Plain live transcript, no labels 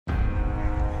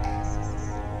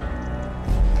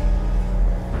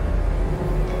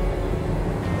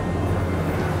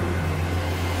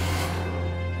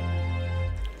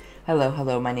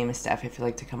Hello, my name is Steph. If you'd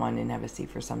like to come on and have a seat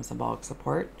for some symbolic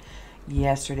support.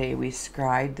 Yesterday we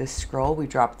scried the scroll, we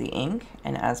dropped the ink,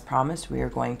 and as promised, we are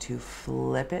going to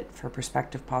flip it for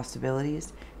perspective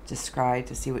possibilities, to scry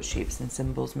to see what shapes and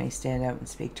symbols may stand out and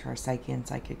speak to our psyche and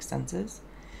psychic senses.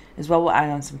 As well, we'll add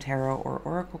on some tarot or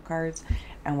oracle cards,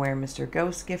 and where Mr.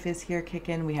 Ghost Gift is here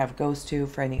kicking, we have Ghost 2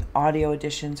 for any audio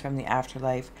additions from the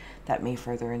afterlife that may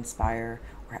further inspire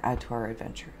or add to our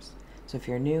adventures. So if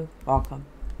you're new, welcome.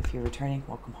 If you're returning,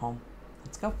 welcome home.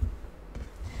 Let's go.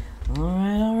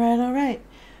 All right.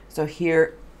 So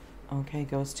here, okay,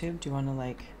 Ghost Tube, do you want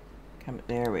to come?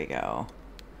 There we go.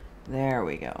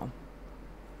 Okay,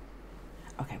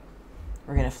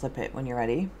 we're going to flip it when you're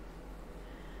ready.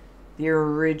 The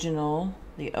original,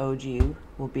 the OG,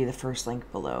 will be the first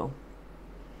link below.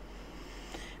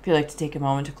 If you'd like to take a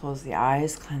moment to close the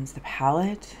eyes, cleanse the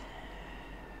palate,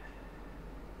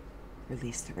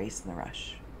 release the race and the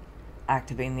rush.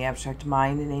 Activating the abstract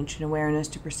mind and ancient awareness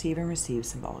to perceive and receive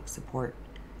symbolic support.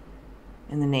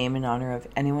 In the name and honor of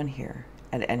anyone here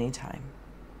at any time,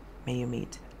 may you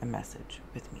meet a message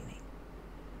with meaning.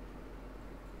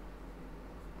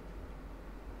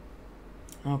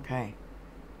 Okay.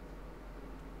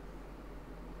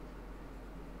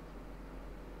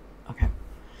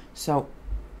 So,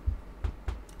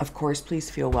 of course, please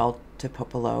feel well to put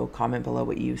below, comment below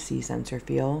what you see, sense, or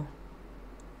feel.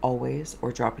 Always,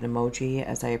 or drop an emoji,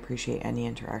 as I appreciate any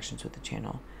interactions with the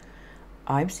channel.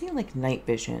 I'm seeing night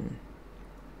vision.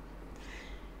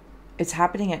 It's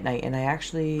happening at night, and I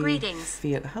actually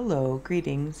feel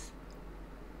greetings.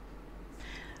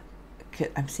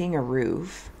 I'm seeing a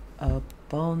roof. Up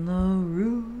on the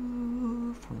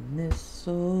roof when this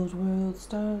old world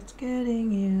starts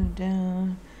getting you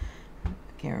down. I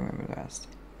can't remember the rest.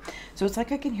 So it's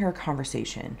like I can hear a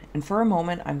conversation, and for a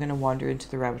moment I'm going to wander into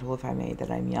the rabbit hole, if I may,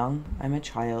 that I'm young, I'm a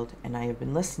child, and I have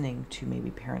been listening to maybe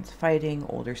parents fighting,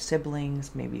 older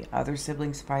siblings, maybe other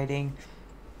siblings fighting,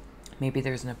 maybe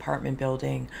there's an apartment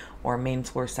building or main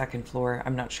floor, second floor,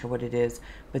 I'm not sure what it is,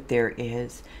 but there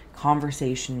is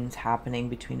conversations happening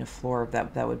between a floor of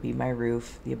that would be my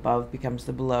roof, the above becomes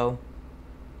the below,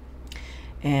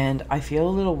 and I feel a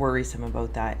little worrisome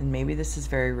about that, and maybe this is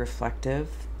very reflective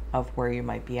of where you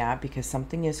might be at, because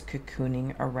something is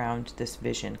cocooning around this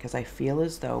vision, because I feel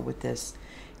as though with this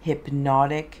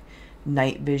hypnotic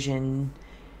night vision,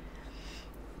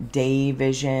 day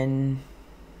vision,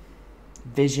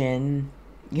 like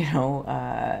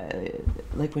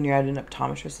when you're at an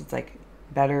optometrist, it's like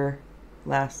better,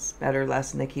 less,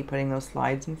 and they keep putting those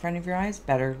slides in front of your eyes,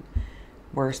 better,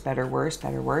 worse, better, worse,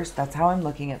 better, worse. That's how I'm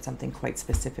looking at something quite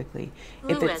specifically.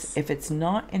 If it's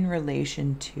not in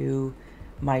relation to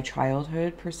my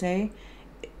childhood per se,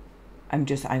 I'm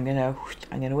gonna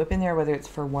whip in there, whether it's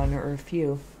for one or a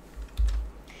few.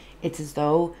 It's as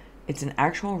though it's an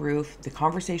actual roof. The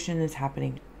conversation is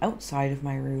happening outside of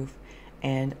my roof,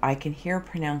 and I can hear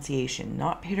pronunciation,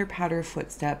 not pitter patter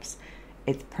footsteps.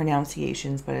 It's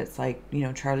pronunciations, but it's like,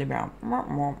 Charlie Brown.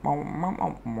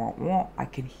 I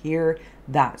can hear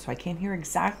that. So I can't hear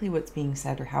exactly what's being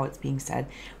said or how it's being said,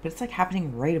 but it's like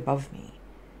happening right above me.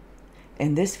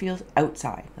 And this feels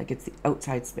outside, like it's the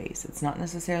outside space. It's not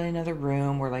necessarily another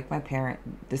room or like my parent.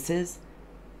 This is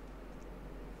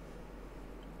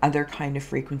other kind of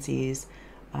frequencies,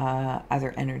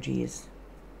 other energies.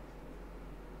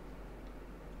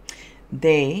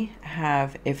 They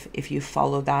have, if you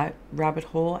follow that rabbit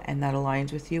hole and that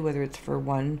aligns with you, whether it's for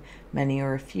one, many,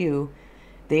 or a few,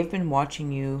 they've been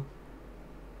watching you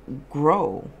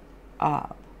grow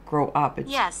up.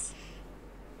 Yes.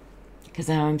 Because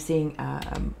now I'm seeing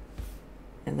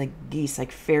like geese,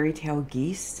 like fairy tale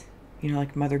geese,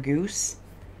 like Mother Goose.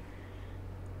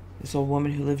 This old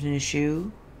woman who lived in a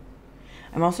shoe.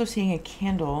 I'm also seeing a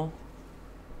candle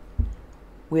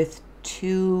with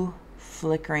two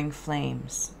flickering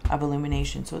flames of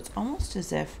illumination. So it's almost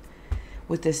as if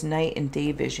with this night and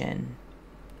day vision,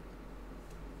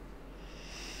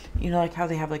 like how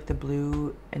they have like the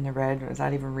blue and the red, is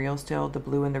that even real still? The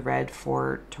blue and the red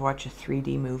to watch a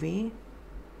 3D movie.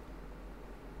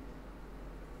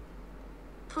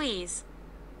 Please.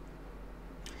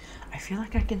 I feel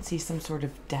like I can see some sort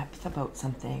of depth about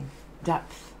something.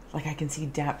 Depth. Like I can see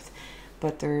depth.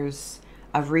 But there's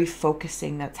a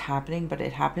refocusing that's happening. But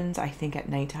it happens, I think, at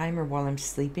nighttime or while I'm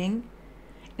sleeping.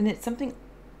 And it's something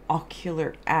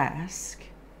ocular-esque.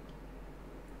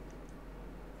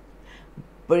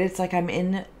 But it's like I'm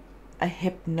in a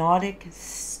hypnotic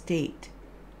state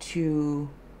to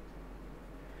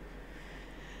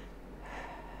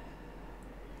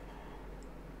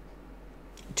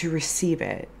receive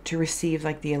it, to receive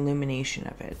like the illumination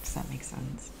of it. Does that make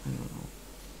sense? I don't know.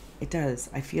 It does.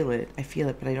 I feel it. I feel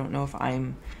it, but I don't know if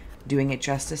I'm doing it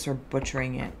justice or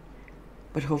butchering it.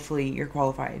 But hopefully you're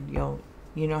qualified. You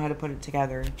know how to put it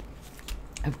together.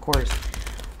 Of course.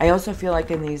 I also feel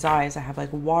like in these eyes, I have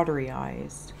like watery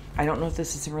eyes. I don't know if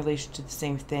this is in relation to the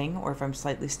same thing or if I'm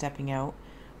slightly stepping out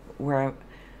where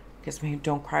because maybe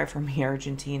don't cry for me,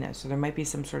 Argentina. So there might be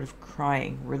some sort of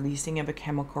crying, releasing of a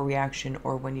chemical reaction,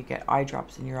 or when you get eye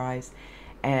drops in your eyes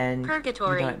and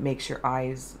Purgatory. it makes your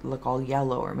eyes look all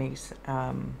yellow or makes,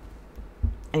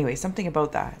 anyway, something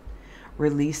about that.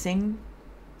 Releasing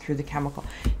through the chemical.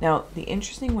 Now, the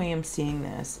interesting way I'm seeing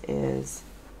this is,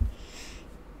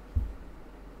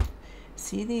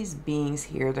 see these beings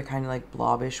here, they're kind of like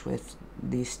blobbish with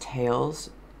these tails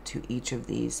to each of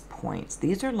these points.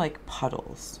 These are like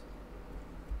puddles.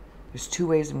 There's two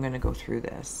ways I'm going to go through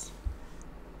this.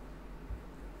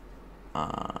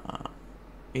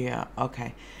 Yeah,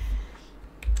 okay.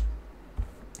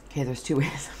 Okay, there's two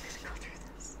ways I'm going to go through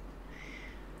this.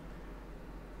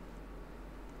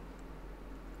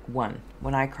 One,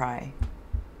 when I cry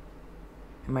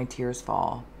and my tears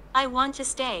fall. I want to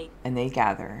stay. And they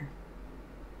gather.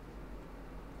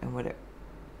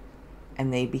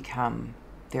 And they become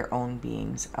their own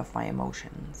beings of my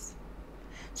emotions.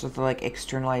 So they're like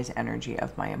externalized energy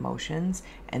of my emotions,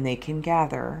 and they can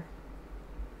gather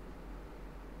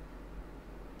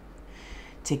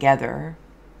together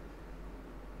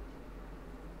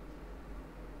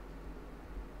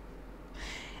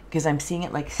because I'm seeing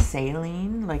it like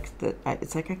saline, like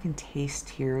it's like I can taste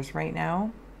tears right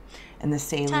now, and the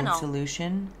saline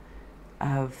solution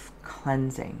of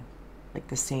cleansing, like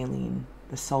the saline,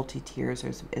 the salty tears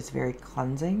is very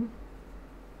cleansing.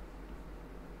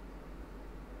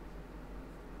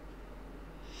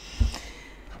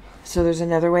 So there's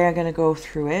another way I'm going to go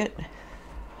through it.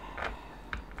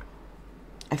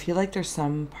 I feel like there's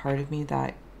some part of me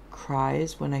that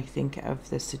cries when I think of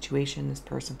this situation, this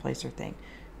person, place, or thing.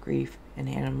 Grief, an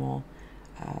animal,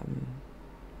 I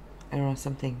don't know,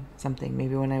 something.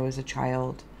 Maybe when I was a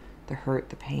child, the hurt,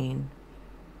 the pain.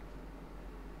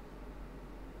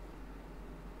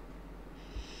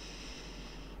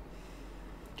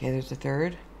 Okay, there's a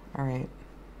third. All right.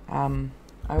 I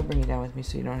will bring you down with me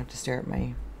so you don't have to stare at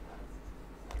my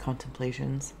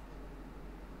contemplations.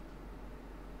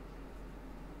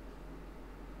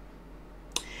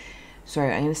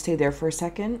 Sorry, I'm going to stay there for a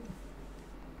second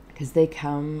because they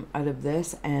come out of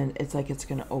this and it's like it's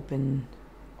going to open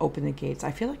the gates.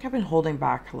 I feel like I've been holding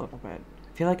back a little bit.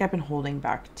 I feel like I've been holding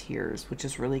back tears, which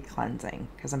is really cleansing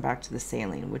because I'm back to the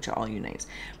saline, which all unites.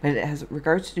 But it has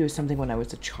regards to do with something when I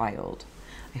was a child.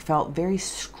 I felt very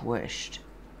squished.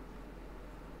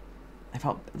 I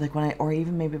felt like when or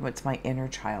even maybe it's my inner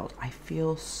child, I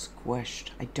feel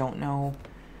squished. I don't know,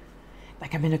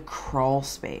 like I'm in a crawl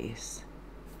space.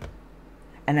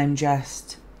 And I'm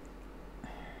just,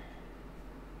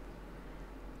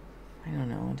 I don't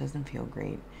know, it doesn't feel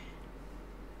great.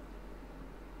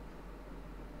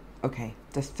 Okay,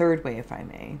 the third way, if I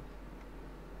may.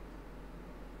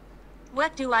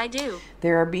 What do I do?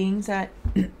 There are beings that,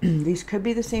 these could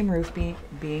be the same roof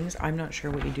beings. I'm not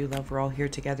sure what you do, love. We're all here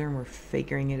together and we're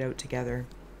figuring it out together.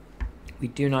 We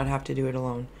do not have to do it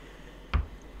alone.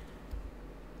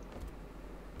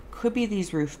 Could be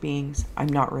these roof beings. I'm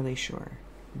not really sure.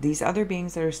 These other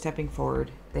beings that are stepping forward,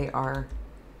 they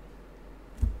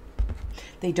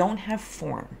don't have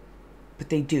form, but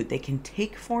they do. They can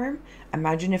take form.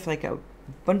 Imagine if like a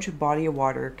bunch of body of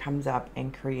water comes up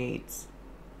and creates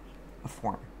a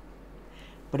form,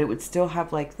 but it would still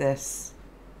have like this,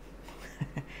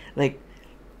 like,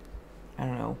 I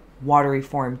don't know, watery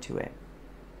form to it.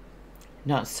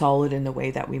 Not solid in the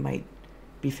way that we might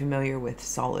be familiar with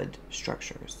solid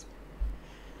structures.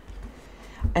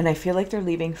 And I feel like they're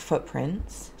leaving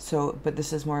footprints. So, but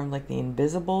this is more like the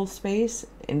invisible space,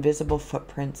 invisible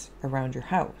footprints around your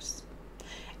house.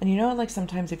 And you know, like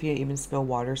sometimes if you even spill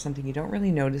water or something, you don't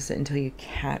really notice it until you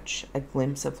catch a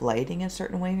glimpse of lighting a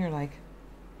certain way. And you're like,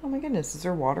 oh my goodness, is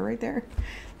there water right there?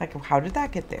 Like, how did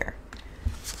that get there?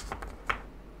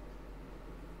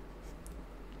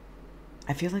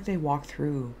 I feel like they walk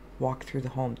through the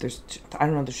home. I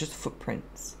don't know, there's just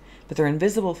footprints. But they're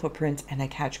invisible footprints, and I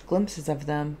catch glimpses of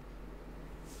them.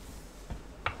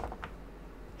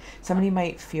 Somebody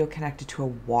might feel connected to a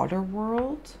water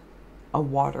world. A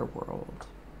water world.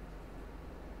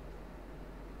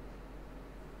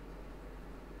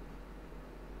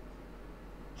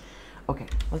 Okay,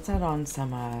 let's add on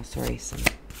some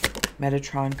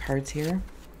Metatron cards here.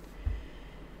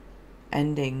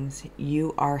 Endings.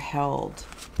 You are held.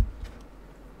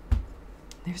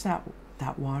 There's that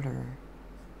water.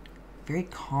 Very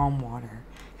calm water.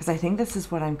 Because I think this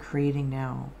is what I'm creating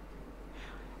now.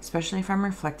 Especially if I'm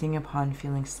reflecting upon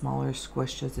feeling small or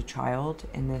squished as a child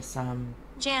in this,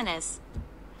 Janice.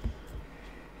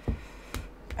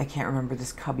 I can't remember,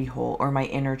 this cubby hole, or my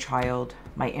inner child.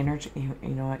 My inner, you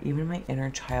know what, even my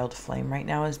inner child flame right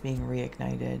now is being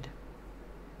reignited.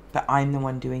 But I'm the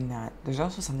one doing that. There's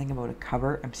also something about a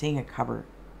cover. I'm seeing a cover.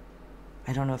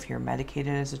 I don't know if you're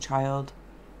medicated as a child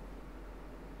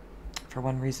for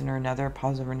one reason or another,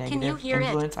 positive or negative. Can you hear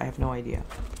influence. I have no idea.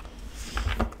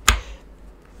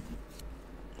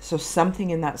 So something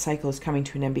in that cycle is coming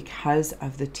to an end because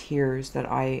of the tears that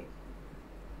I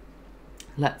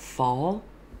let fall.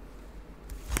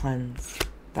 Cleanse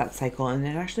that cycle, and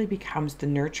it actually becomes the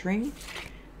nurturing,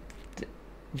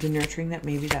 the nurturing that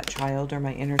maybe that child or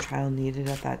my inner child needed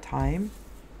at that time.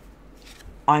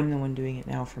 I'm the one doing it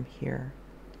now from here,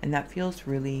 and that feels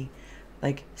really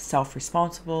like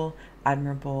self-responsible,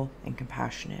 admirable, and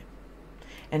compassionate.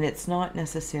 And it's not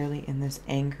necessarily in this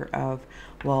anger of,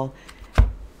 well,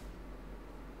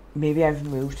 maybe I've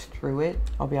moved through it.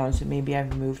 I'll be honest with you, maybe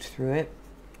I've moved through it.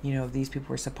 You know, these people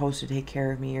were supposed to take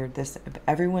care of me, or this.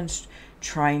 Everyone's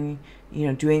trying, you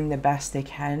know, doing the best they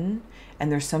can.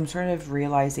 And there's some sort of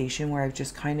realization where I've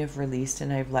just kind of released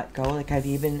and I've let go. Like I've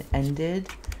even ended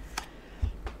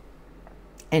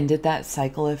that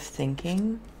cycle of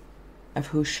thinking of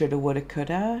who shoulda, woulda,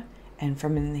 coulda. And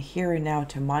from in the here and now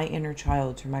to my inner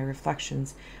child, to my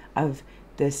reflections of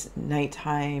this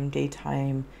nighttime,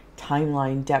 daytime,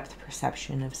 timeline, depth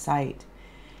perception of sight.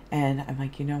 And I'm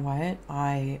like, you know what?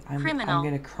 I'm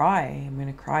going to cry. I'm going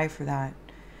to cry for that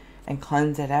and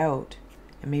cleanse it out.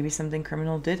 And maybe something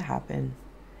criminal did happen.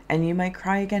 And you might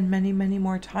cry again many, many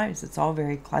more times. It's all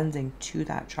very cleansing to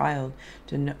that child,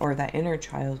 or that inner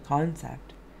child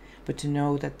concept. But to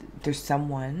know that there's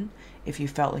someone, if you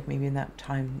felt like maybe in that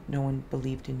time no one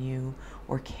believed in you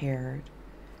or cared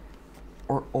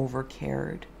or over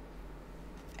cared,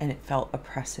 and it felt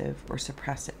oppressive or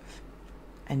suppressive.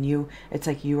 And it's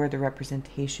like you are the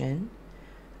representation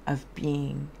of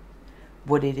being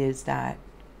what it is that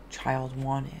child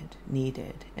wanted,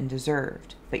 needed, and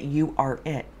deserved. But you are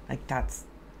it. Like it's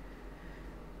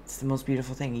the most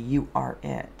beautiful thing. You are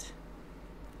it.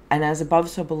 And as above,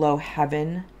 so below,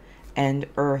 heaven and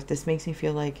earth. This makes me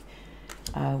feel like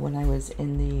when I was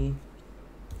in the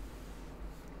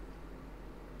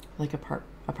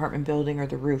apartment building, or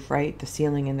the roof, right? The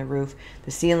ceiling and the roof.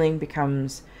 The ceiling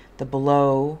becomes the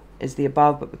below, is the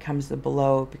above, but becomes the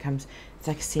below. It's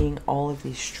like seeing all of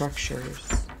these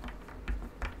structures.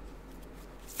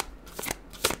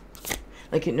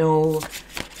 Like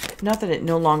not that it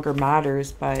no longer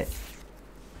matters, but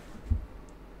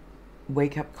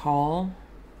wake up call,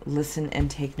 listen and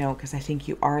take note, because I think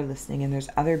you are listening, and there's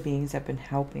other beings that have been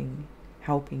helping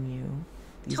you.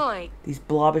 These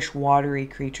blobbish, watery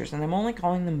creatures. And I'm only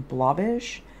calling them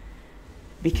blobbish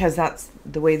because that's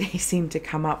the way they seem to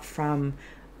come up from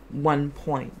one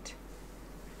point.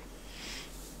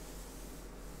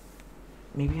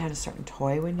 Maybe you had a certain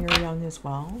toy when you were young as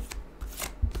well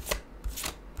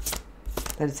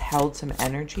that has held some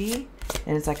energy.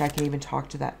 And it's like I can even talk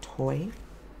to that toy.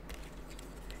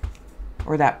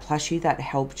 Or that plushie that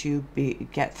helped you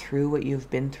get through what you've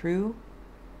been through.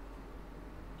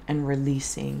 And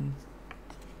releasing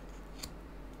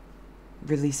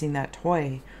that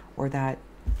toy or that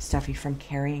stuffy from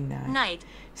carrying that. Night.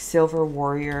 Silver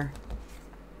warrior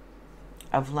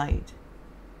of light.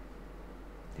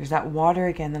 There's that water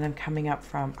again that I'm coming up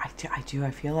from. I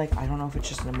feel like, I don't know if it's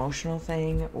just an emotional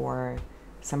thing or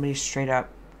somebody straight up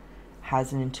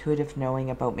has an intuitive knowing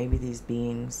about maybe these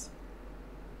beings.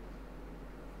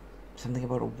 Something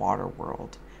about a water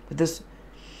world. But this...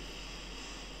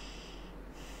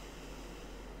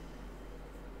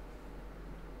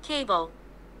 Cable.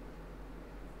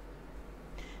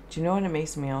 Do you know what it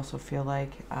makes me also feel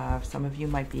like? Some of you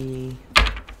might be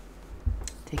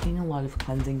taking a lot of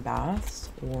cleansing baths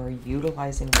or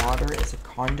utilizing water as a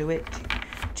conduit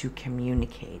to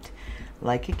communicate.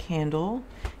 Like a candle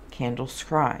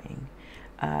scrying.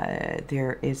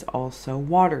 There is also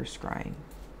water scrying.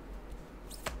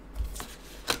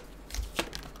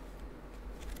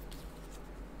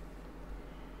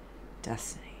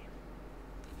 Destiny.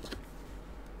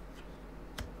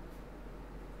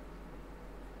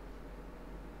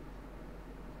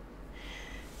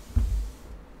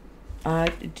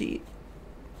 Do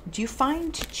you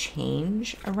find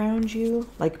change around you?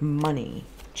 Like money,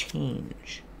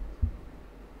 change.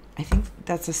 I think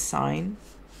that's a sign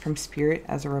from spirit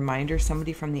as a reminder,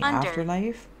 somebody from the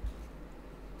afterlife.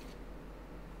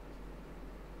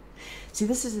 See,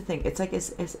 this is the thing. It's like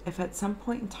if at some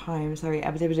point in time, sorry,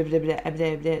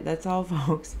 that's all,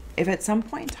 folks. If at some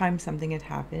point in time something had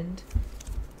happened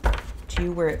to to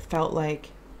you where it felt like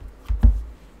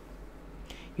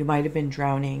you might have been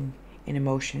drowning in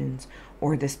emotions,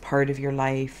 or this part of your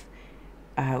life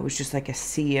was just like a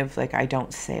sea of like, I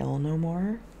don't sail no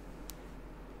more.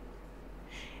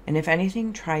 And if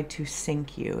anything tried to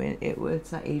sink you, it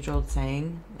was that age-old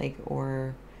saying, like,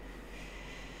 or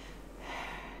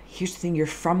here's the thing, you're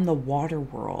from the water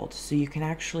world, so you can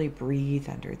actually breathe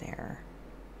under there.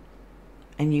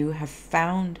 And you have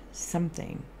found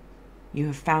something. You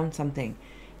have found something.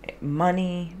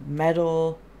 Money,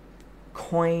 metal,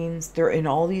 coins, they're in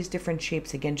all these different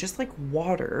shapes. Again, just like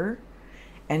water.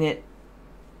 And it,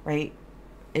 right,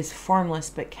 is formless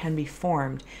but can be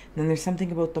formed. And then there's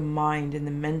something about the mind and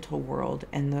the mental world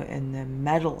and the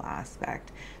metal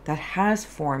aspect that has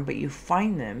form, but you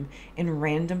find them in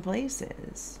random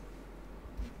places.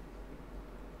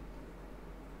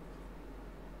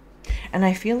 And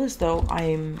I feel as though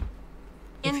I'm,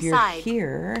 if you're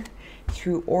here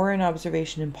through aura and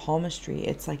observation and palmistry,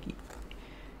 it's like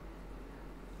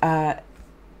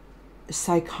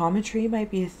psychometry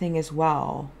might be a thing as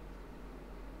well.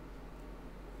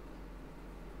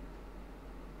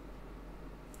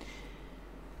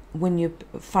 When you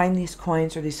find these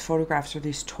coins or these photographs or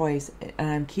these toys, and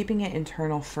I'm keeping it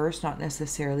internal first, not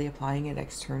necessarily applying it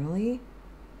externally.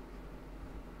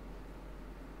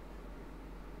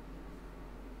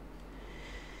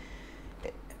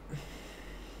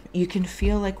 You can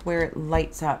feel like where it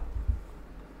lights up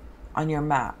on your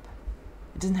map.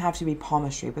 It doesn't have to be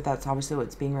palmistry, but that's obviously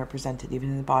what's being represented. Even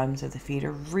in the bottoms of the feet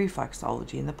or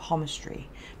reflexology and the palmistry.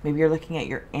 Maybe you're looking at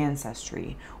your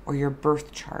ancestry or your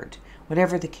birth chart,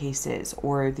 whatever the case is,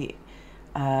 or the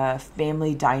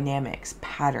family dynamics,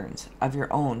 patterns of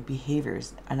your own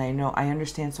behaviors. And I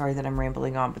understand, sorry that I'm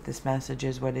rambling on, but this message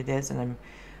is what it is, and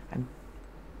I'm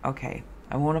okay.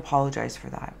 I won't apologize for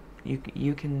that.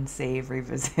 You can save,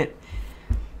 revisit.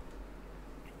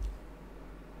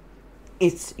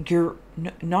 You're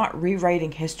not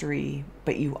rewriting history,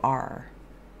 but you are.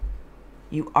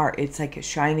 You are. It's like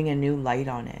shining a new light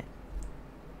on it.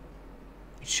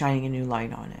 It's shining a new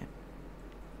light on it.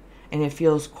 And it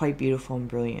feels quite beautiful and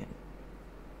brilliant.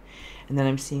 And then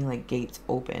I'm seeing like gates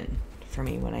open for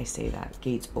me when I say that.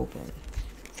 Gates open.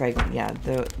 Fragment. Yeah,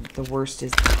 the worst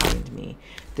is behind me.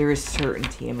 There is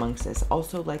certainty amongst this.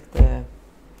 Also, like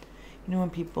when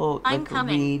people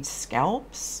read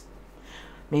scalps,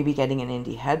 maybe getting an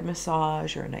indie head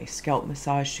massage or a nice scalp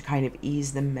massage to kind of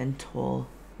ease the mental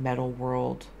metal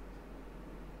world.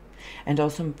 And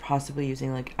also possibly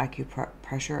using like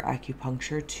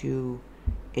acupuncture to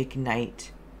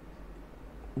ignite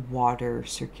water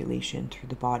circulation through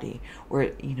the body, or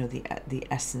the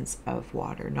essence of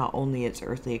water, not only its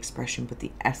earthly expression but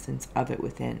the essence of it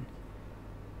within.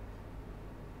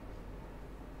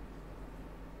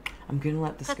 I'm gonna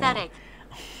let this go.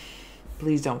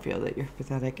 Please don't feel that you're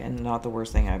pathetic and not the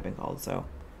worst thing I've been called, so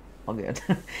all good.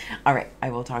 All right,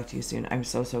 I will talk to you soon. I'm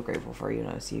so grateful for you, and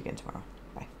I'll see you again tomorrow.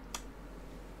 Bye.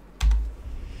 I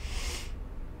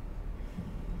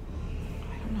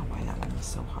don't know why that one was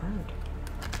so hard.